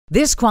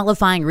This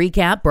qualifying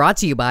recap brought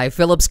to you by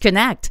Phillips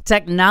Connect,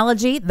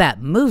 technology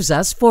that moves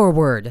us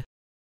forward.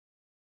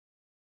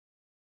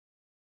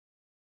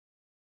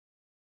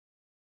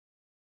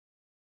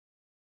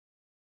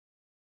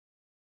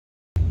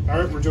 All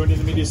right, we're joined in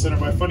the media center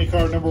by funny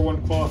car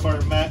 #1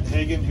 qualifier Matt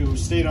Hagan, who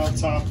stayed on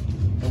top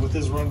with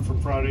his run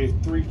from Friday,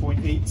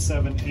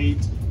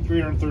 3.878,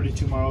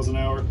 332 miles an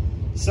hour.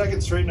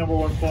 Second straight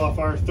 #1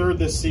 qualifier, third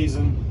this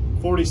season,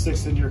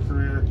 46th in your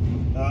career.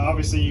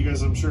 Obviously, you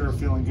guys, I'm sure, are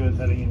feeling good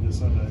heading into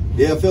Sunday.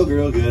 Yeah, I feel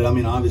real good. I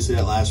mean, obviously,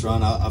 that last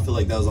run, I feel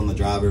like that was on the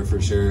driver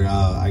for sure.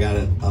 I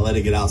let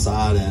it get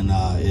outside, and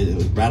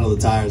it rattled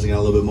the tires. I got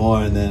a little bit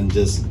more, and then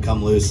just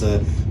come loose.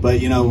 But,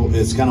 you know,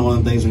 it's kind of one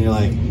of the things when you're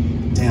like,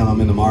 damn, I'm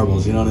in the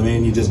marbles. You know what I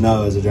mean? You just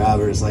know as a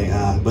driver, it's like,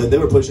 But they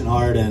were pushing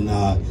hard, and,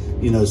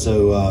 you know,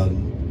 so...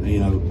 you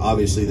know,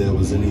 obviously there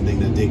was anything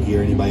that Dickie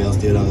or anybody else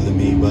did other than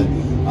me, but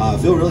I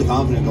feel really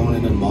confident going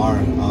into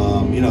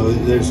tomorrow. You know,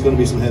 there's going to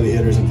be some heavy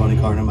hitters in funny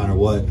car no matter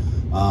what.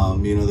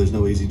 You know, there's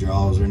no easy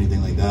draws or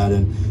anything like that,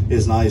 and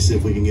it's nice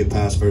if we can get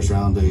past first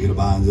round to get a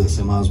bye into the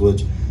semis,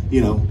 which, you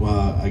know,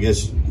 I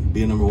guess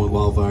being #1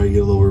 qualifier, you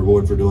get a little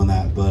reward for doing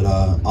that. But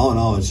all in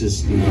all, it's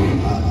just, you know,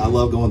 I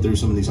love going through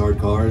some of these hard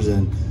cars,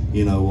 and,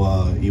 you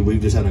know,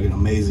 we've just had an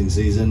amazing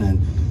season, and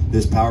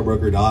this Power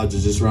Broker Dodge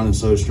is just running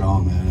so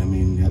strong, man. I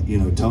mean, you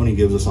know, Tony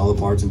gives us all the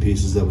parts and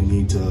pieces that we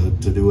need to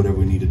do whatever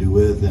we need to do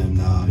with, and,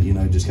 you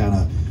know, just kind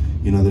of,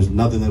 you know, there's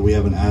nothing that we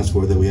haven't asked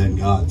for that we hadn't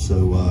got. So,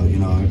 you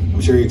know, I'm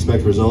sure you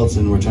expect results,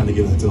 and we're trying to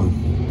give that to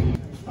him.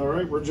 All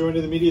right, we're joined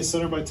in the media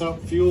center by Top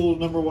Fuel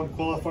 #1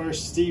 qualifier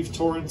Steve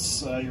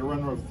Torrence. Your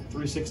runner of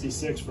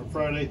 366 from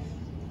Friday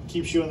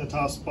keeps you in the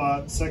top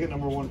spot. Second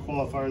 #1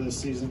 qualifier this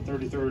season,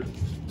 33rd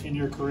in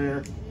your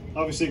career.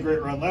 Obviously a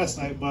great run last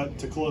night, but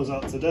to close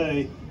out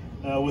today,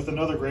 with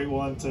another great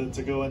one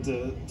to go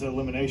into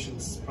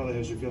eliminations probably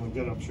has you feeling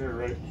good, I'm sure,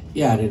 right?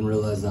 Yeah, I didn't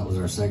realize that was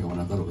our second one.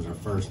 I thought it was our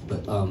first,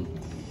 but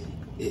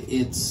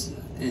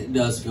it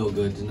does feel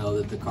good to know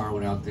that the car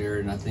went out there,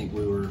 and I think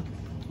we were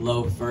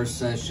low first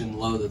session,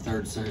 low the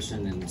third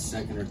session, and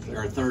second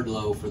or third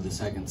low for the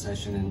second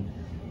session, and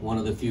one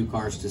of the few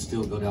cars to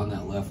still go down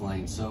that left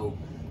lane. So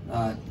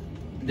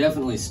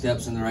definitely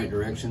steps in the right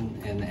direction,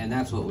 and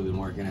that's what we've been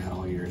working at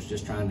all year, is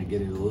just trying to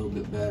get it a little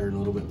bit better and a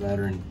little bit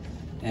better,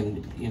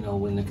 and you know,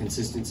 when the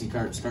consistency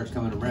starts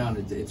coming around,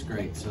 it's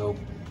great. So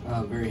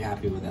very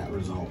happy with that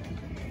result.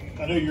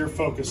 I know you're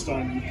focused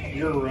on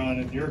your run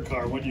and your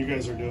car, what you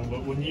guys are doing,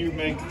 but when you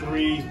make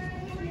 3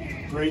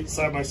 great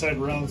side-by-side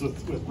runs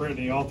with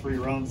Brittany, all 3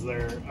 runs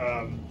there,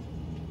 I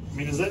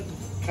mean, is that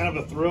kind of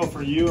a thrill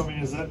for you? I mean,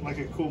 is that like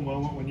a cool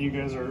moment when you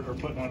guys are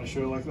putting on a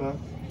show like that?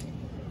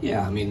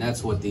 Yeah, I mean,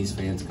 that's what these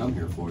fans come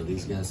here for.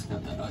 These guys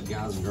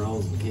and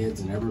girls and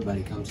kids and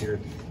everybody comes here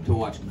to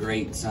watch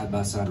great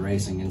side-by-side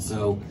racing. And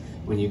so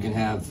when you can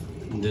have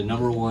the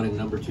 #1 and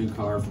 #2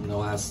 car from the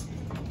last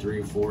 3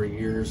 or 4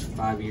 years,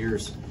 5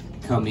 years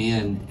come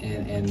in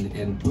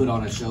and put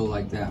on a show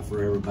like that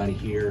for everybody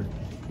here,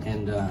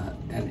 and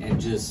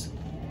just,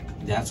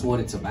 that's what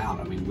it's about.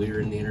 I mean,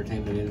 we're in the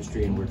entertainment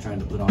industry, and we're trying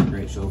to put on a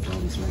great show for all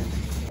these fans.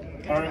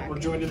 All right, we're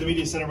joined in the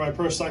media center by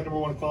Pro Stock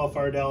 #1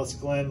 qualifier Dallas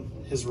Glenn.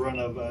 His run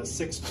of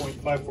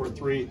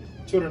 6.543,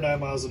 209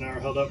 miles an hour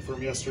held up for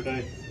him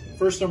yesterday.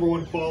 First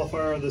 #1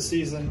 qualifier of the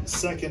season,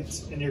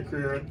 second in your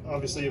career.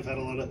 Obviously, you've had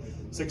a lot of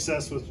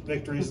success with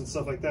victories and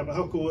stuff like that, but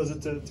how cool is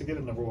it to get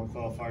a #1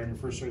 qualifier in your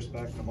first race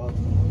back in a month?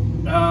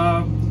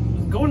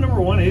 Going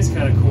 #1 is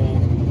kind of cool,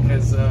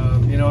 because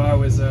you know, I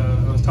was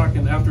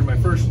talking after my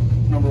first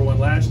 #1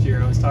 last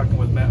year. I was talking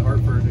with Matt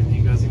Hartford, and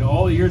he goes, you know,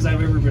 all the years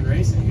I've ever been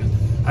racing, he goes,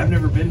 I've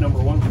never been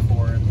 #1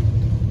 before, and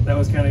that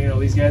was kind of, you know,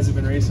 these guys have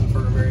been racing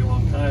for a very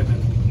long time,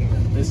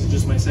 and this is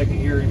just my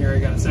second year, and here I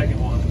got a second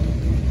one,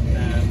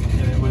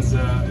 and it was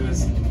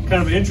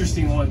kind of an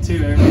interesting one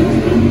too.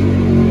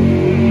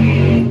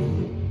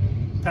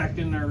 Packed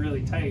in there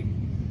really tight.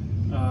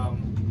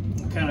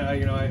 Kind of,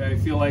 you know, I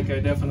feel like I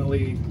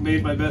definitely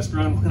made my best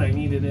run when I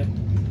needed it,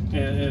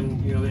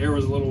 and you know, the air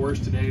was a little worse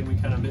today, and we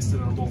kind of missed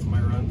it on both of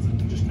my runs,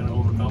 and just kind of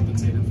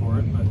overcompensated for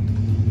it. But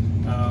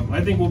I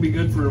think we'll be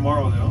good for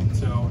tomorrow, though.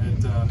 So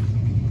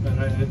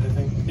I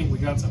think we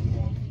got something going.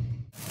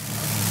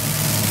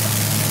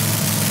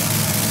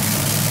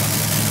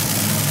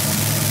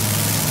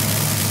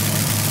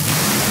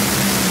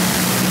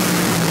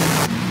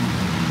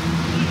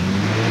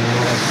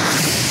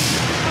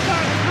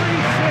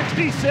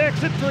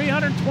 At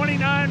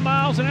 329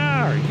 miles an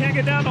hour. You can't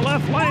get down the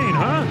left lane,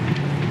 huh?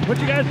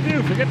 What'd you guys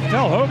do? Forget to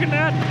tell Hogan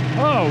that?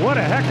 Oh, what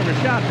a heck of a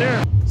shot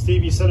there.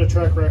 Steve, you set a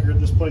track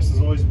record. This place has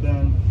always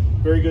been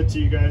very good to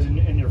you guys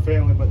and your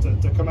family, but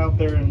to come out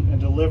there and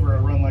deliver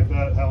a run like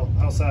that,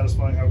 how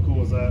satisfying, how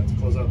cool is that to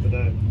close out the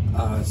day?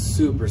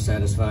 Super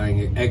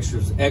satisfying,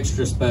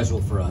 extra special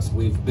for us.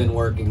 We've been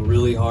working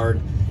really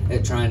hard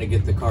at trying to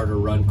get the car to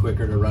run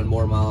quicker, to run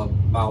more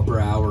mile per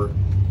hour.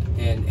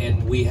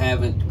 And we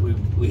haven't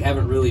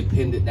really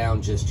pinned it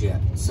down just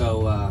yet.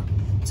 So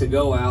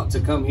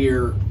to come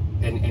here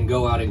and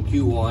go out in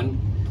Q1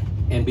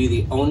 and be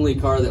the only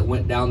car that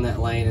went down that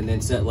lane and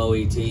then set low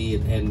ET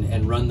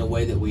and run the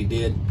way that we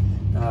did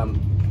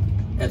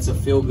That's a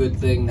feel-good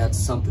thing. That's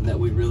something that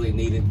we really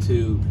needed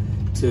to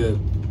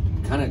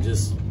kind of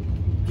just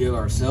give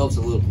ourselves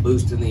a little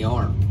boost in the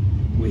arm.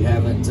 We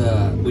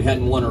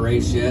hadn't won a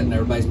race yet, and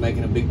everybody's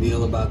making a big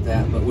deal about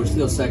that, but we're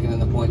still second in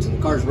the points, and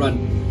the cars run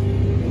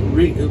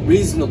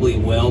reasonably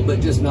well,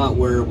 but just not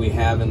where we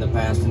have in the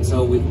past. And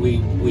so we've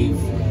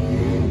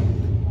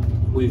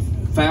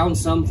found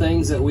some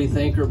things that we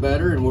think are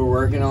better, and we're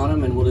working on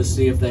them, and we'll just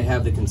see if they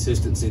have the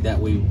consistency that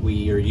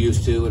we are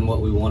used to and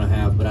what we want to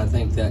have. But I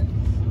think that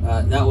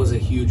that was a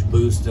huge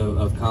boost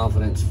of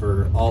confidence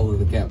for all of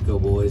the Capco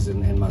boys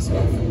and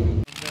myself.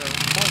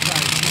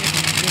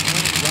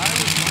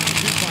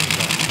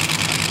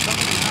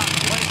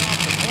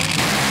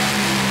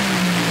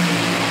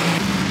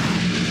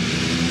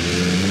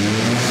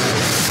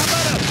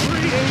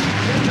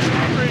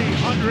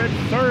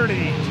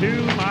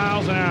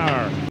 Miles an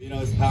hour. You know,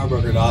 this Power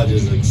Broker Dodge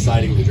is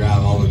exciting to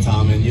drive all the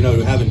time, and you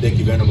know, having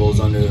Dickie Venables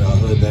under the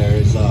hood there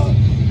is a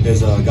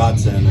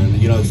godsend. And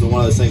you know, it's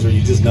one of those things where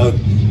you just know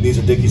these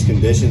are Dickie's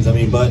conditions. I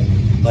mean, but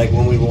like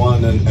when we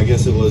won, and I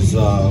guess it was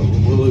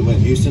when we went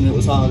Houston, it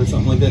was hot or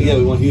something like that. Yeah,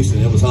 we won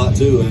Houston, it was hot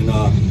too. And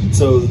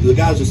so the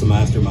guy's just a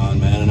mastermind,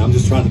 man. And I'm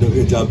just trying to do a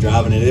good job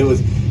driving it. It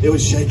was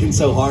shaking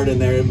so hard in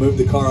there, it moved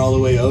the car all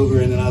the way over,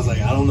 and then I was like,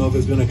 I don't know if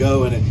it's gonna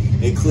go, and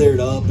it cleared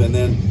up, and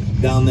then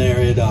down there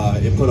it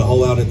put a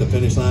hole out at the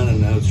finish line,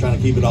 and I was trying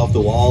to keep it off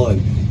the wall,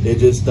 and it's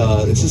just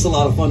a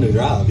lot of fun to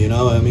drive, you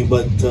know. I mean,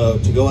 but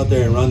to go out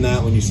there and run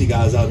that when you see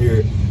guys out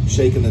here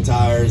shaking the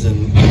tires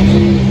and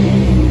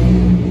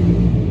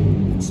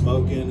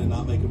smoking and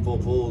not making full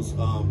pulls,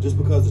 just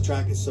because the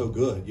track is so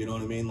good, you know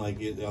what I mean?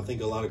 Like I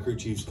think a lot of crew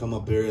chiefs come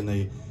up here and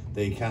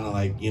they kind of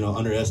like, you know,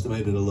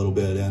 underestimate it a little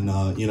bit, and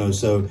you know,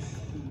 so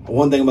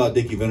one thing about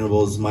Dickie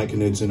Venables, Mike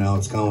Knudsen,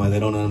 Alex Conway,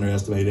 they don't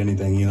underestimate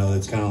anything. You know,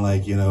 it's kind of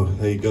like, you know,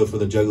 they go for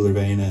the jugular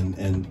vein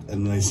and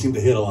they seem to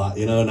hit a lot,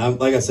 you know. And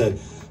like I said,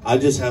 I'm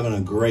just having a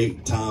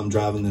great time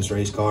driving this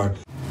race car.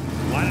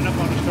 Lining up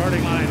on the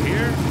starting line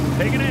here,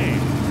 taking aim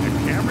at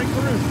Camry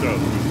Caruso,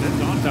 who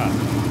sits on top.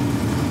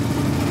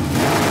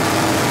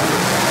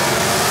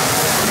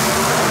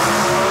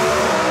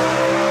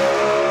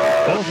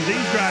 Both of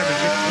these drivers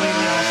get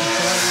cleanly off the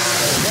start.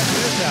 Check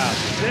this out,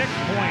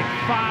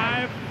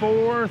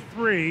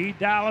 6.543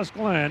 Dallas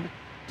Glenn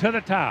to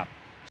the top.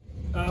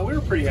 We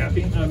were pretty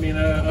happy. I mean,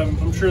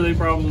 I'm sure they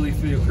probably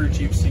feel, crew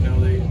chiefs, you know,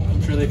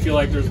 I'm sure they feel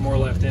like there's more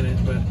left in it,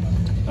 but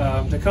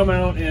to come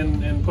out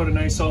and put a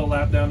nice solid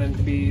lap down and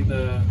to be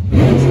the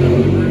best of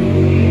the group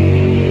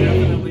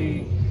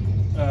definitely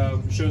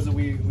shows that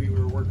we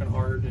were working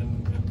hard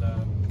and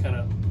kind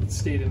of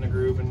stayed in the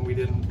groove, and we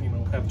didn't, you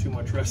know, have too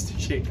much rust to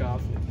shake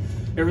off.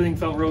 Everything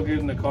felt real good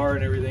in the car,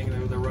 and everything.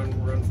 The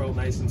run felt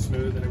nice and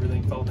smooth, and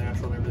everything felt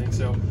natural and everything.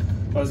 So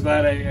I was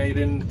glad I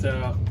didn't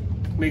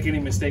make any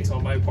mistakes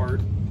on my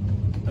part.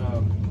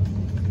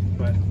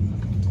 But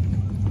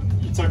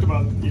you talked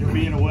about, you know,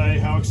 being away.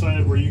 How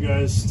excited were you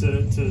guys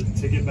to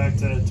get back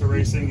to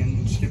racing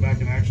and just get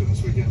back in action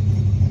this weekend?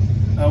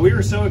 We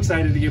were so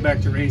excited to get back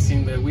to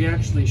racing that we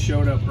actually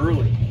showed up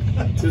early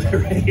to the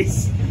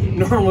race.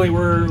 Normally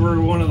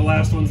we're one of the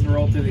last ones to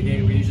roll through the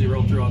gate. We usually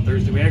roll through on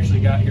Thursday. We actually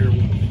got here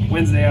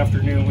Wednesday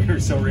afternoon. We were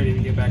so ready to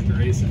get back to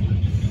racing. But,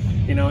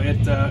 you know,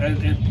 in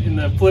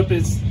the flip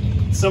is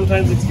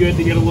sometimes it's good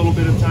to get a little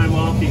bit of time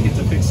off. You get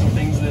to fix some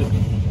things that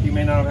you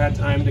may not have had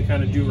time to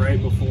kind of do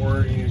right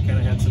before. You kind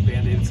of had some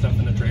band-aid stuff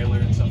in the trailer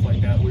and stuff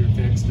like that we were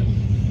fixed,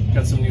 and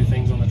got some new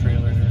things on the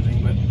trailer and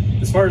everything. But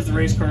as far as the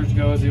race cars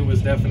goes, it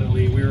was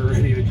definitely, we were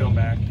ready to come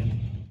back.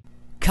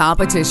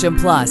 Competition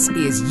Plus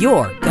is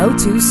your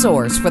go-to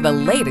source for the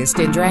latest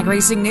in drag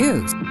racing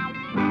news.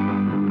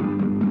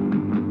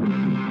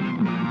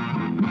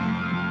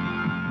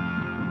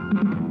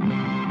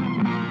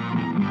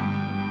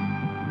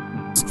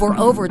 For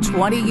over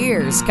 20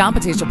 years,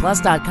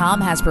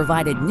 CompetitionPlus.com has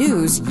provided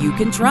news you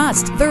can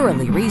trust,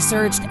 thoroughly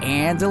researched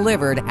and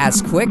delivered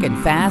as quick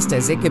and fast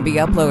as it can be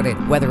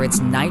uploaded. Whether it's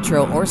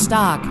nitro or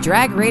stock,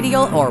 drag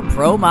radial or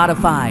pro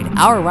modified,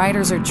 our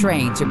writers are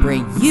trained to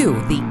bring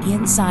you the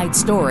inside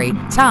story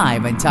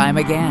time and time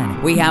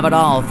again. We have it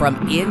all,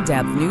 from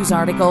in-depth news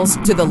articles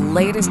to the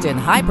latest in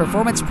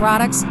high-performance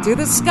products to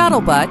the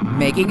scuttlebutt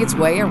making its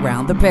way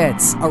around the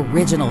pits.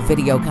 Original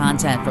video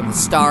content from the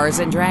stars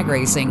in drag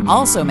racing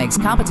also makes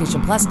CompetitionPlus.com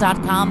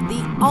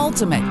the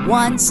ultimate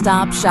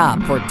one-stop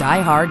shop for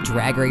die-hard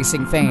drag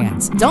racing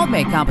fans. Don't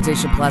make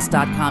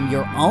CompetitionPlus.com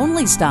your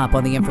only stop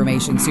on the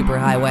information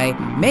superhighway.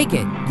 Make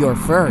it your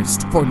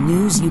first. For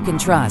news you can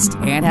trust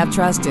and have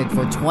trusted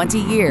for 20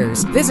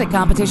 years, visit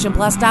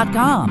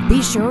CompetitionPlus.com.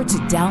 Be sure to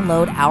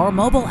download our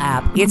mobile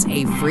app. It's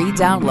a free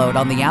download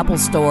on the Apple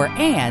Store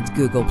and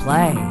Google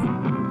Play.